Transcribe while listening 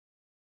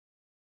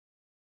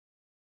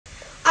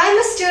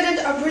student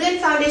of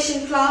Brilliant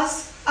Foundation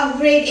class of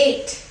grade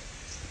 8.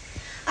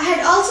 I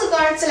had also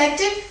gotten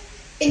selected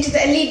into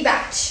the elite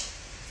batch.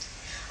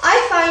 I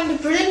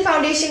find Brilliant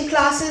Foundation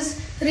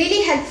classes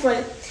really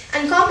helpful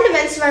and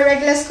complements my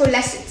regular school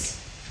lessons.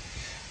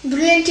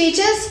 Brilliant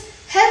teachers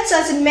helps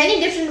us in many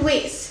different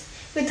ways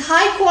with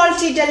high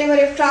quality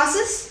delivery of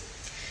classes,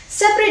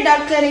 separate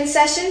doubt clearing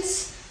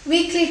sessions,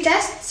 weekly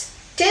tests,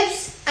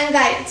 tips and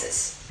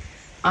guidances.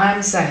 I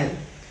am Sahil.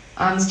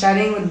 I am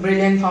studying with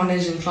Brilliant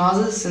Foundation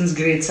classes since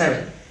grade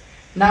 7.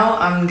 Now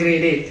I am in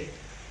grade 8.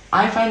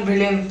 I find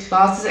Brilliant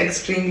classes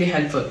extremely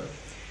helpful.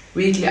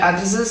 Weekly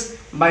addresses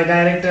by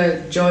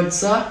Director George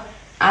Sir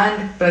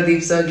and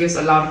Pradeep Sir gives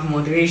a lot of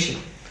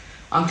motivation.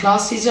 Our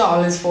class teacher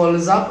always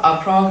follows up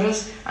our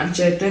progress and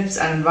shares tips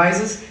and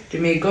advices to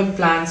make good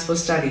plans for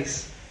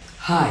studies.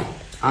 Hi,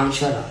 I'm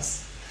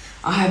Sharaz.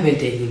 I have been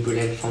taking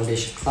Brilliant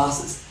Foundation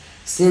classes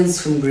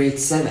since from grade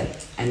 7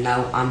 and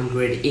now I'm in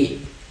grade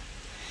 8.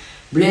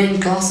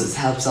 Brilliant classes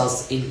helps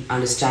us in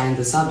understanding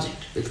the subject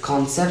with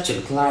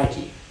conceptual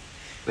clarity.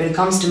 When it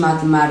comes to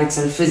mathematics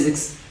and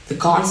physics, the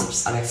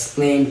concepts are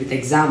explained with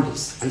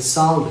examples and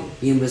solving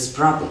numerous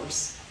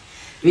problems.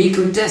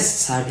 Weekly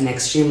tests have been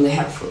extremely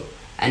helpful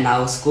and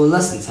our school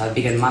lessons have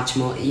become much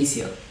more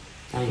easier.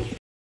 Thank you.